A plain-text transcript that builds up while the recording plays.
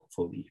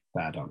for the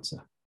bad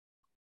answer.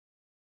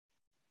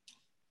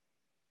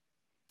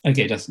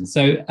 Okay, Dustin.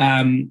 So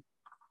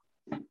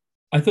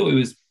I thought it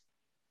was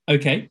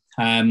okay.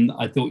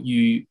 I thought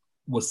you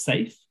were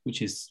safe,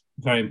 which is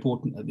very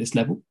important at this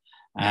level.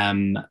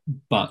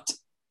 But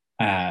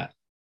an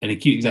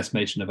acute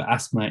exacerbation of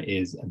asthma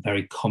is a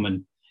very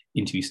common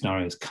interview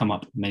scenario, has come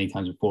up many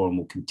times before and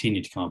will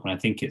continue to come up. And I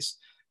think it's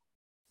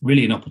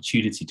really an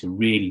opportunity to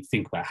really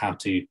think about how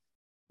to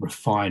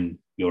refine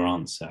your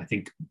answer. I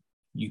think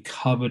you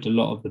covered a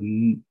lot of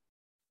the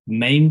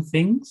main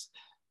things,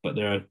 but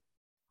there are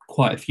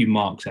quite a few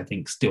marks, I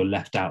think, still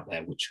left out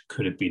there, which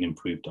could have been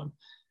improved on.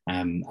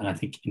 And I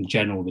think in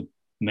general, the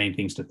main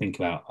things to think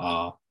about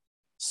are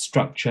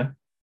structure,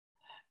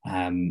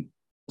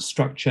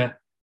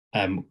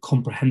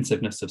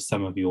 comprehensiveness of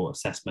some of your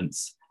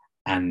assessments,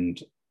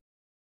 and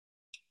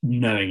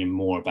knowing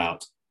more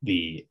about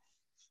the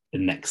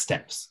next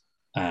steps.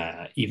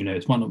 Even though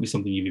it might not be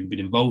something you've been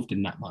involved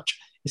in that much,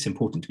 it's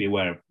important to be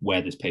aware of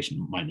where this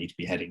patient might need to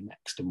be heading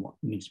next and what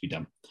needs to be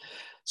done.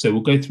 So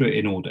we'll go through it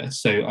in order.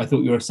 So I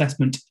thought your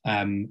assessment,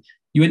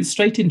 you went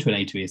straight into an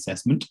A2E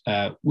assessment,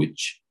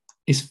 which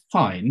is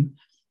fine,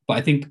 but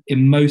I think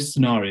in most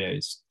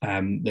scenarios,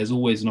 there's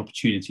always an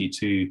opportunity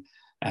to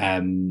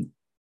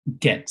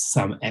get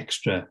some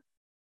extra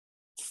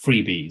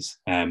freebies.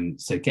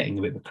 So getting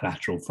a bit of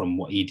collateral from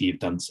what ED have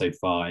done so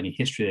far, any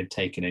history they've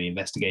taken, any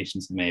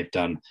investigations they may have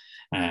done,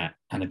 and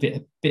a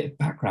bit of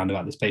background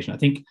about this patient. I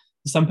think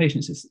for some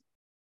patients it's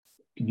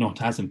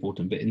not as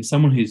important, but in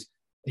someone who's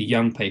a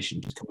young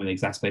patient who's come with an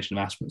exacerbation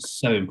of asthma, it's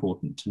so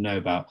important to know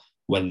about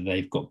whether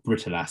they've got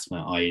brittle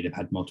asthma, i.e. they've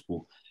had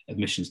multiple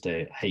admissions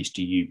to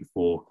HDU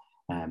before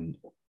and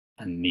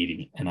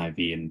needing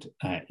NIV and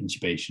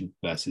intubation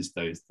versus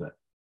those that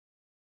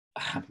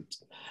haven't.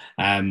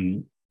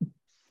 So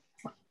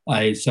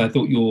I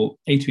thought your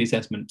A2E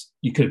assessment,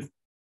 you could have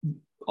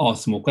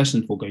asked some more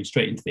questions before going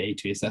straight into the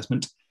A2E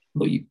assessment.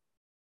 But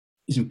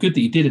it's good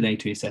that you did an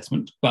A2E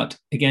assessment, but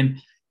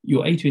again,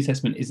 your A2E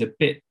assessment is a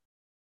bit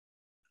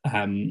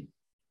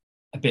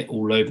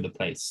all over the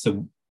place.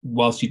 So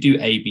whilst you do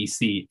A, B,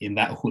 C in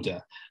that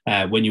order,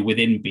 when you're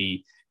within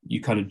B,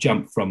 you kind of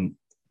jump from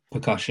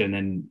percussion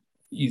and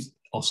use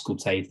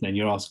auscultate, and then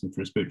you're asking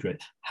for respiratory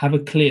rate. Have a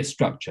clear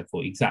structure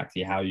for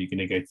exactly how you're going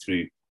to go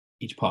through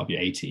each part of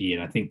your A to E.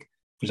 And I think,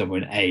 for example,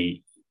 in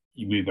A,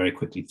 you move very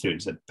quickly through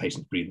it, so the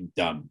patient's breathing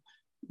done.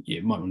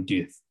 You might want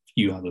to do a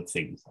few other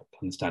things, like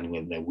understanding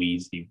whether they're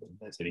wheezy, whether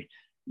there's any,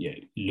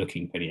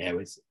 looking for any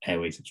airways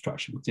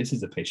obstruction. Because this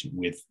is a patient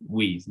with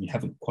wheeze, and you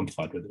haven't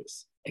quantified whether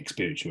it's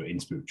expiratory or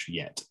inspiratory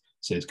yet.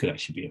 So this could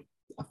actually be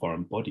a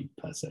foreign body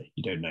per se.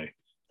 You don't know.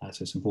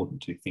 So it's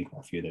important to think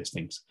about a few of those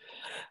things.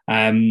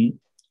 Then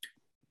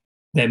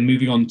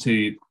moving on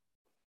to,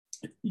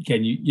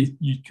 again,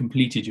 you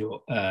completed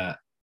your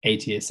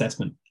AT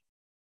assessment,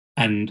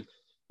 and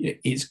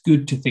it's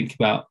good to think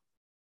about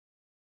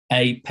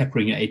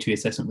peppering your A2E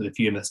assessment with a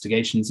few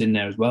investigations in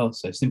there as well.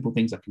 So simple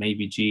things like an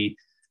ABG,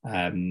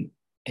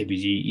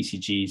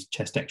 ECGs,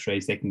 chest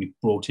X-rays, they can be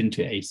brought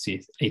into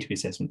A2E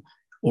assessment.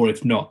 Or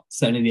if not,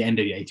 certainly at the end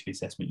of your A2E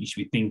assessment, you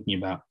should be thinking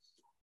about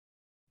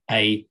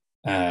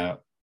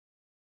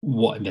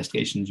what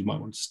investigations you might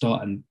want to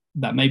start, and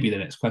that may be the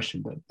next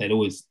question, but they'd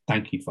always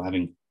thank you for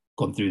having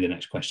gone through the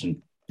next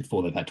question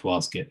before they've had to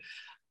ask it.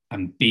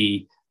 And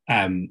B,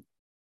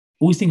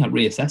 always think about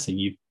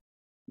reassessing.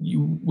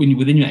 When you're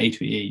within your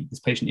A2E, this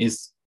patient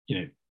is,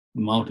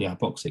 mildly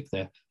hypoxic.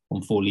 They're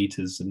on 4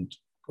 litres and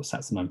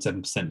SATs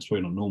 97%. It's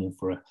really not normal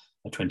for a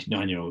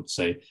 29-year-old.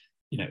 So,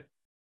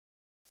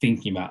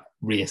 thinking about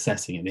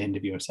reassessing at the end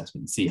of your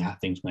assessment and see how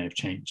things may have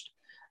changed.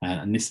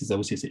 And this is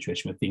obviously a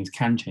situation where things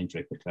can change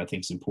very quickly. I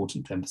think it's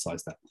important to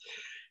emphasize that.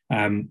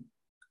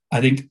 I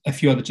think a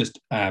few other just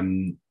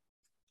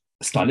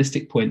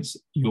stylistic points.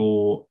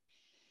 Your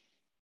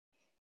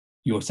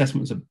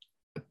assessment was a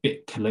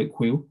bit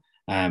colloquial.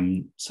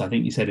 So I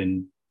think you said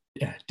in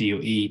D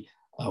or E,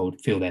 I would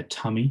feel their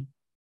tummy.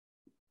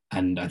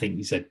 And I think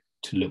you said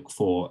to look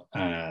for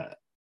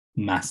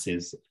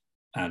masses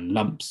and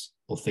lumps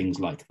or things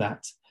like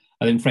that.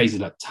 I think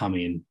phrases like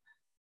tummy and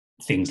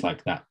things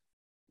like that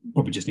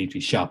probably just need to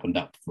be sharpened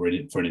up for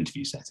an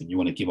interview setting. You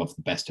want to give off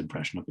the best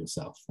impression of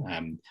yourself.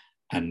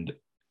 And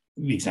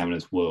the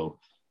examiners will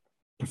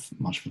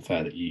much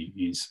prefer that you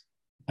use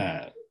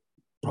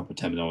proper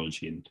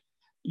terminology and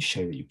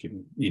show that you've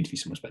given the interview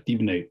some respect,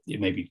 even though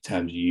it may be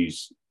terms you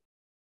use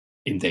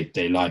in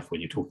day-to-day life when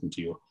you're talking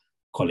to your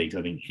colleagues.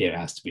 I think here it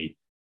has to be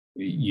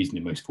using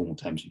the most formal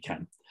terms you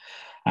can.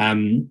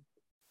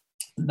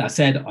 That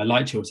said, I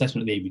liked your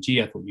assessment of the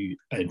ABG. I thought you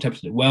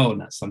interpreted it well, and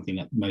that's something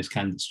that most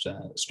candidates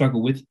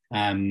struggle with.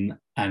 And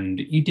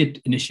you did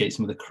initiate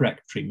some of the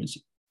correct treatments.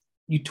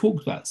 You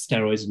talked about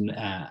steroids and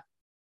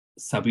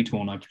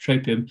salbutamol and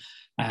ipratropium,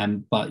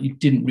 but you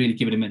didn't really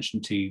give it a mention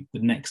to the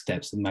next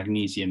steps, the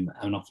magnesium,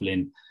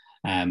 anophyllin,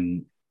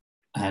 and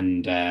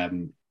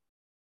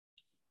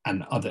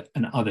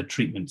other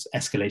treatments,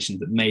 escalations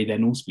that may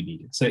then also be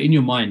needed. So in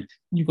your mind,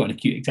 you've got an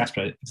acute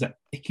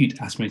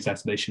asthma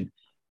exacerbation.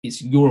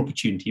 it's your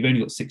opportunity. You've only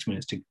got 6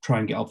 minutes to try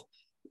and get off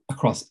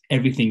across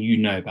everything you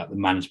know about the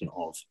management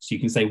of. So you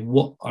can say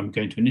what I'm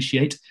going to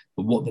initiate,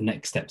 but what the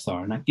next steps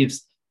are. And that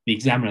gives the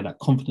examiner that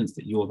confidence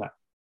that you're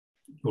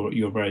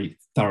a very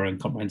thorough and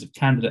comprehensive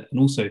candidate, and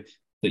also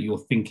that you're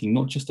thinking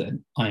not just at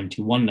an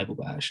IMT1 level,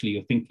 but actually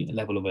you're thinking at a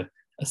level of a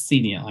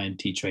senior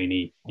IMT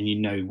trainee, and you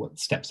know what the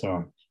steps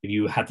are. If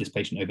you had this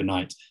patient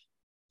overnight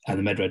and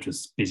the med reg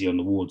was busy on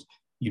the ward,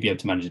 you'd be able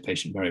to manage the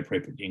patient very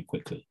appropriately and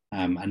quickly,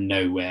 and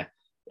know where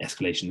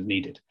escalation is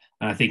needed.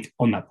 And I think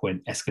on that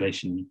point,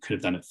 escalation, you could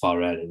have done it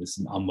far earlier. This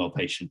is an unwell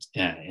patient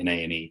in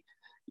A&E.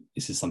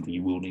 This is something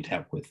you will need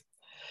help with.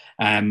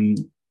 And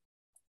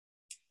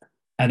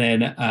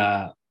then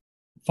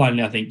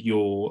finally, I think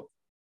your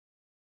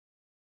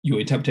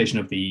interpretation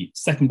of the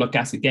second blood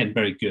gas, again,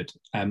 very good.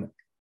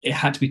 It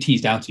had to be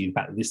teased out to you, the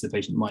fact that this is a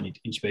patient that might need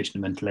intubation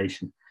and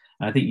ventilation.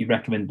 And I think you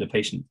recommended a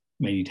patient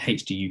may need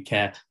HDU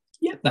care.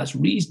 Yeah, that's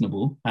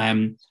reasonable.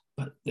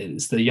 But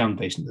it's the young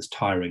patient that's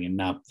tiring, and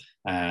now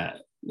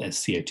as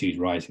CO2 is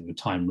rising, the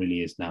time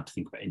really is now to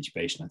think about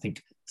intubation. I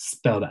think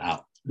spell that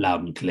out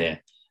loud and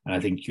clear. And I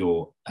think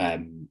your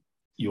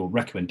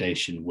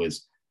recommendation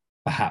was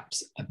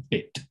perhaps a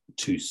bit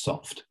too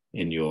soft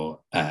in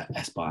your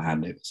SBAR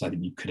handover. So I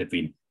think you could have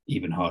been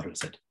even harder and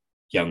said,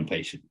 young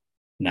patient,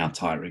 now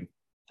tiring,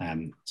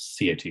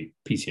 PCO2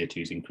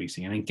 is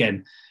increasing. And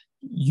again,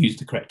 use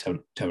the correct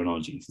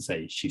terminology to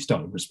say she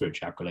started with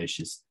respiratory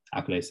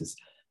alkalosis,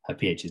 her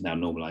pH is now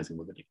normalizing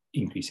with an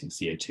increasing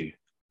CO2.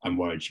 I'm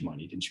worried she might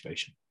need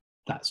intubation.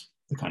 That's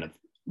the kind of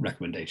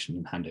recommendation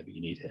and handover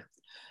you need here.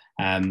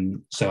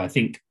 So I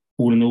think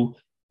all in all,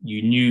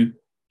 you knew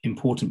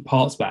important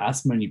parts about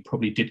asthma, and you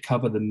probably did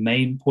cover the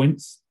main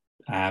points,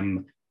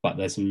 but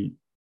there's a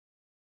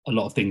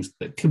lot of things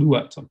that could be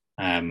worked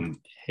on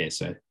here.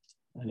 So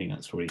I think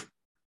that's probably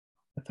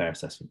a fair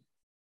assessment.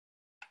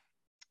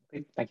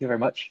 Great. Thank you very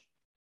much.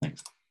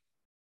 Thanks.